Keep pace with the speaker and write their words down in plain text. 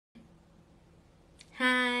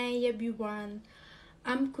Hi everyone,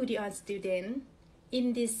 I'm Kudion student.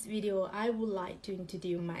 In this video, I would like to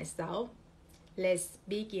introduce myself. Let's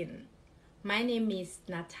begin. My name is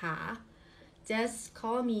Natha. Just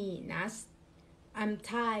call me Nas. I'm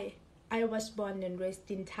Thai. I was born and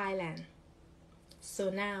raised in Thailand. So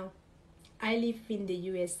now, I live in the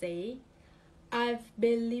USA. I've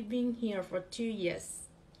been living here for 2 years.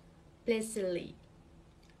 Pleasantly,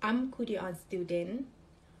 I'm Kudion student.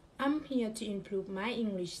 I'm here to improve my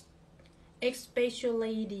English,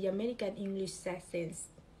 especially the American English accents.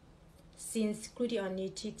 Since Kudion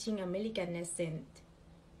is teaching American accent,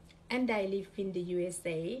 and I live in the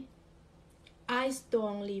USA, I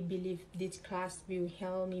strongly believe this class will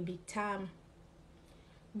help me big time.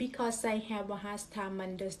 Because I have a hard time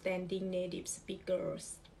understanding native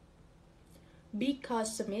speakers.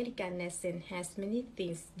 Because American accent has many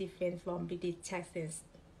things different from British accents.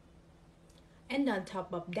 And on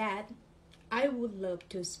top of that, I would love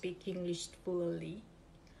to speak English fluently.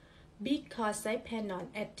 Because I plan on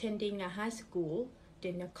attending a high school,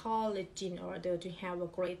 then a college in order to have a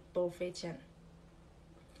great profession.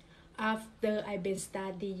 After I've been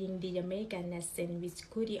studying the American accent with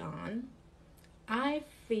Kudion, I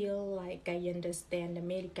feel like I understand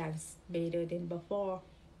Americans better than before.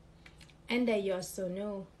 And I also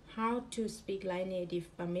know how to speak like native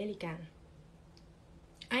American.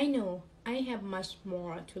 I know I have much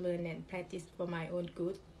more to learn and practice for my own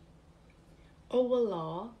good.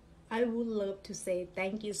 Overall, I would love to say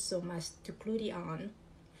thank you so much to Kudion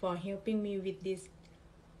for helping me with this.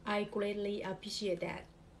 I greatly appreciate that.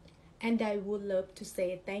 And I would love to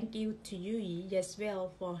say thank you to Yui as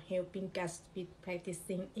well for helping us with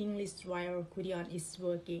practicing English while Kudion is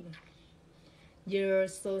working. You're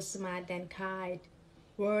so smart and kind.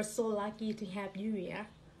 We're so lucky to have you here.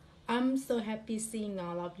 I'm so happy seeing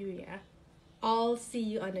all of you here. I'll see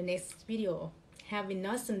you on the next video. Have an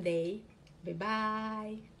awesome day. Bye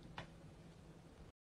bye.